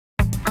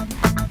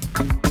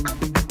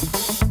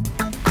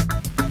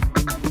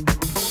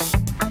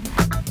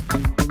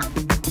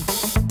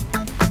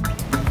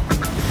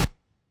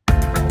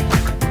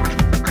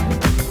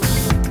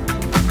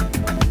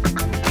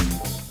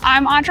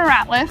Audra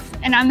Ratliff,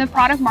 and I'm the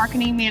Product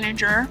Marketing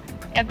Manager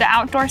of the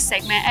Outdoor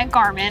segment at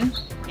Garmin.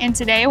 And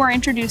today we're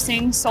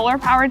introducing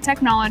solar-powered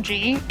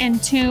technology in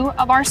two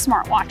of our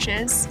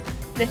smartwatches,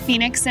 the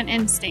Fenix and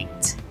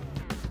Instinct.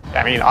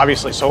 I mean,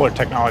 obviously solar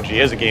technology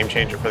is a game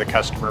changer for the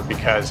customer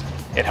because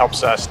it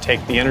helps us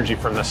take the energy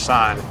from the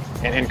sun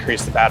and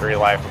increase the battery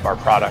life of our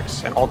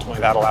products. And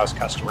ultimately that allows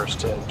customers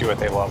to do what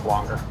they love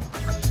longer.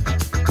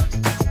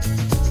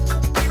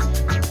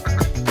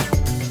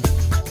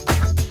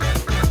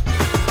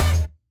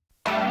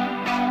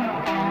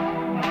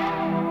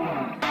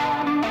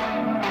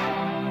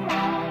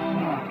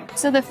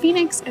 So the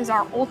Fenix is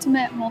our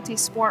ultimate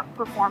multi-sport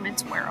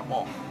performance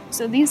wearable.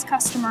 So these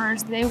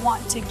customers, they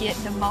want to get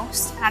the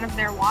most out of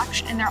their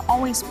watch, and they're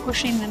always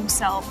pushing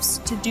themselves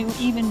to do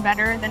even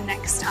better the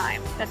next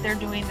time that they're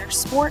doing their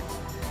sport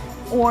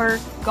or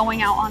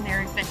going out on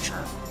their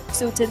adventure.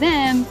 So to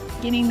them,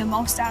 getting the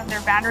most out of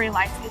their battery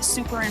life is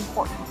super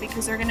important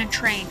because they're gonna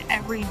train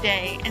every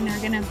day and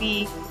they're gonna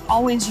be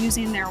always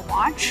using their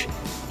watch,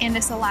 and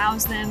this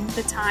allows them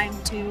the time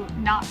to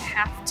not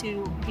have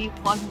to be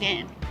plugged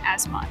in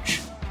as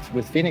much.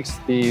 With Fenix,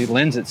 the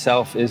lens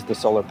itself is the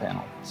solar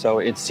panel. So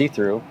it's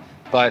see-through,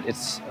 but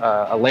it's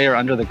a layer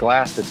under the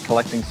glass that's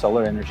collecting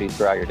solar energy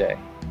throughout your day.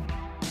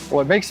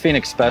 What makes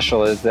Fenix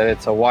special is that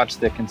it's a watch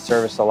that can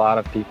service a lot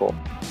of people.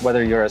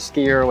 Whether you're a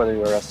skier, whether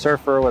you're a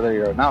surfer, whether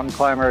you're a mountain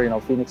climber,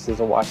 Fenix is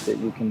a watch that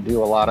you can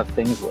do a lot of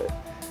things with.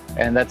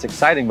 And that's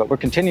exciting, but we're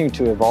continuing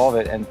to evolve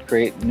it and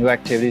create new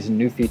activities and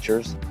new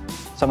features.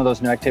 Some of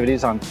those new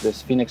activities on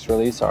this Fenix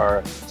release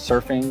are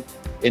surfing,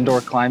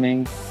 indoor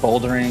climbing,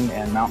 bouldering,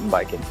 and mountain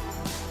biking.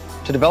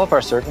 To develop our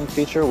surfing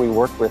feature, we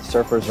work with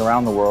surfers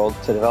around the world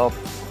to develop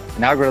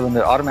an algorithm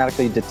that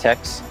automatically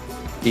detects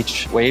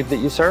each wave that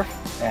you surf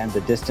and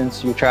the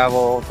distance you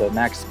travel, the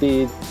max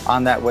speed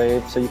on that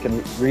wave, so you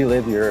can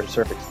relive your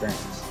surf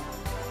experience.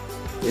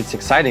 It's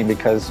exciting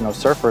because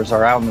surfers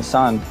are out in the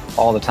sun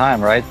all the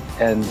time, right?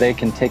 And they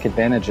can take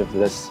advantage of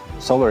this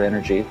solar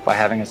energy by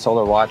having a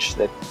solar watch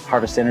that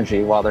harvests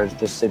energy while they're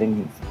just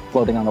sitting,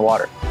 floating on the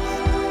water.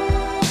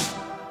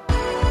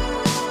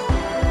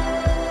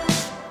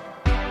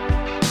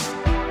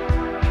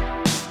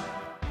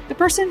 The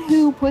person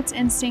who puts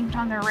Instinct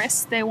on their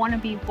wrist, they want to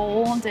be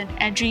bold and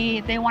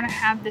edgy. They want to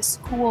have this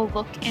cool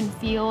look and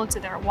feel to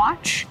their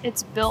watch.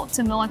 It's built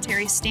to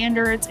military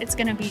standards. It's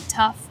going to be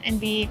tough and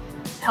be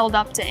held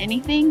up to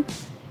anything.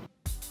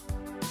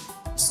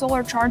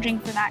 Solar charging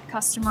for that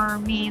customer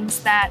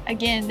means that,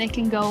 again, they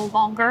can go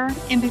longer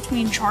in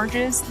between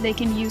charges. They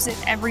can use it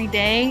every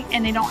day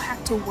and they don't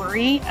have to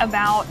worry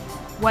about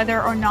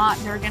whether or not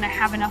they're gonna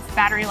have enough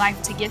battery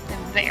life to get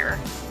them there.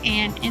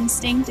 And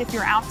Instinct, if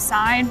you're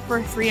outside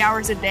for 3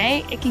 hours a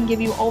day, it can give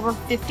you over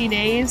 50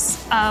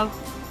 days of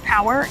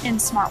power in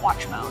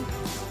smartwatch mode.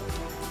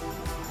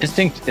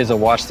 Instinct is a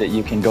watch that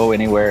you can go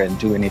anywhere and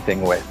do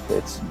anything with.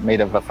 It's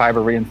made of a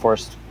fiber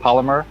reinforced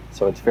polymer,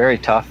 so it's very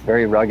tough,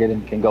 very rugged,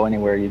 and can go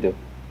anywhere you do.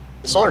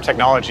 Solar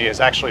technology is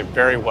actually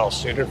very well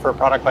suited for a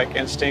product like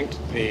Instinct.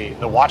 The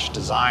watch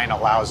design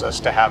allows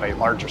us to have a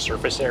larger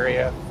surface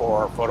area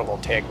for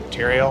photovoltaic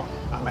material,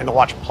 and the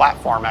watch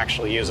platform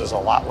actually uses a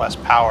lot less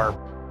power.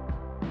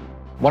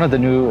 One of the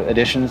new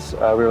additions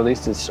we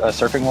released is a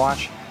surfing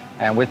watch,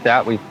 and with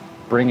that we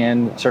bring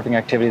in surfing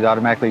activity that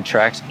automatically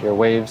tracks your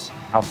waves,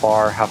 how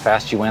far, how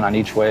fast you went on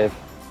each wave.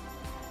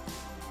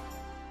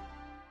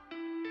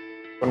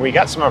 When we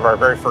got some of our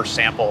very first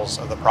samples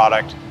of the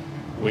product,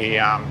 we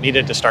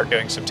needed to start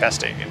doing some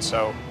testing. And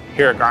so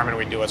here at Garmin,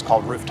 we do what's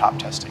called rooftop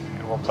testing.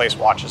 And we'll place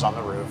watches on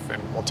the roof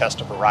and we'll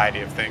test a variety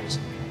of things.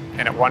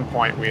 And at one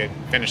point we had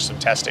finished some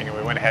testing and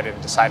we went ahead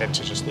and decided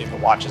to just leave the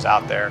watches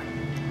out there.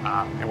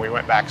 And we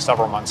went back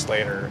several months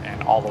later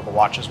and all of the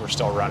watches were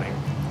still running.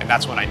 And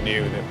that's when I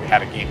knew that we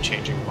had a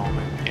game-changing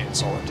moment in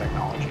solar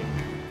technology.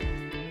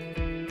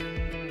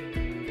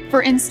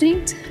 For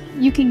Instinct,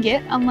 you can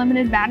get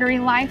unlimited battery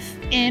life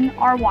in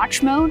our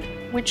watch mode,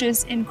 which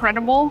is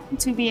incredible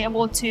to be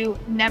able to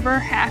never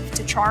have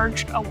to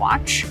charge a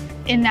watch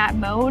in that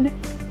mode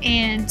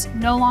and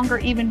no longer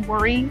even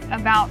worry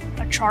about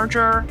a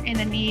charger and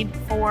the need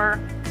for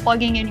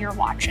plugging in your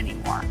watch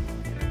anymore.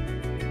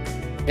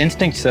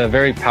 Instinct's a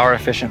very power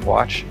efficient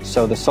watch,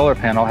 so the solar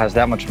panel has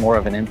that much more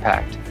of an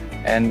impact.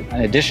 And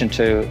in addition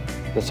to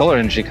the solar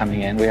energy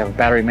coming in, we have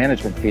battery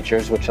management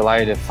features which allow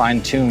you to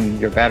fine-tune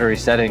your battery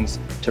settings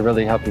to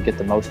really help you get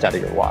the most out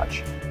of your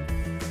watch.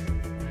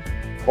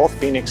 Both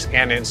Fenix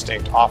and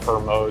Instinct offer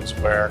modes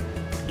where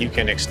you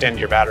can extend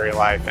your battery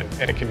life,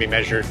 and it can be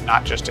measured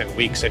not just in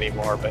weeks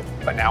anymore,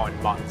 but now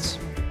in months.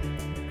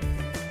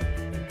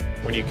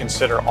 When you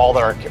consider all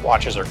that our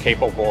watches are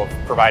capable of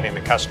providing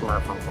the customer,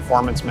 from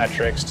performance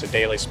metrics to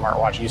daily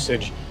smartwatch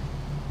usage,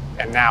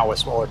 and now with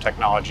solar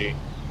technology,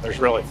 there's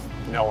really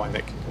no one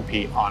that can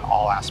compete on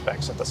all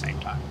aspects at the same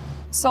time.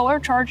 Solar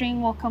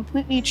charging will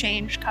completely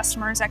change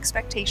customers'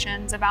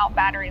 expectations about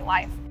battery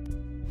life.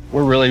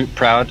 We're really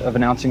proud of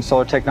announcing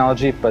solar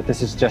technology, but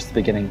this is just the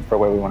beginning for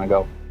where we want to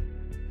go.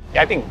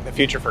 Yeah, I think the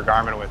future for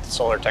Garmin with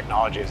solar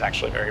technology is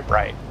actually very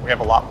bright. We have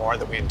a lot more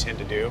that we intend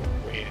to do.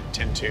 We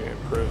intend to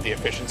improve the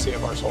efficiency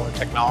of our solar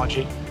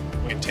technology.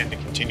 We intend to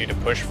continue to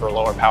push for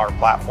lower power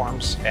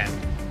platforms, and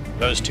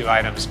those two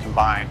items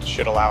combined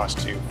should allow us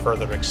to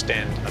further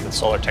extend the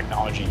solar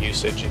technology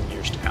usage in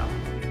years to come.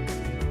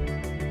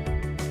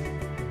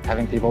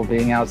 Having people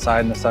being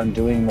outside in the sun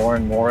doing more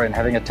and more, and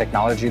having a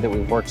technology that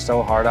we've worked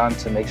so hard on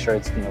to make sure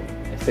it's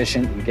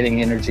efficient and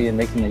getting energy and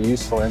making a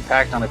useful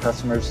impact on a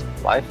customer's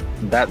life,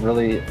 that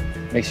really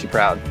makes you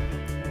proud.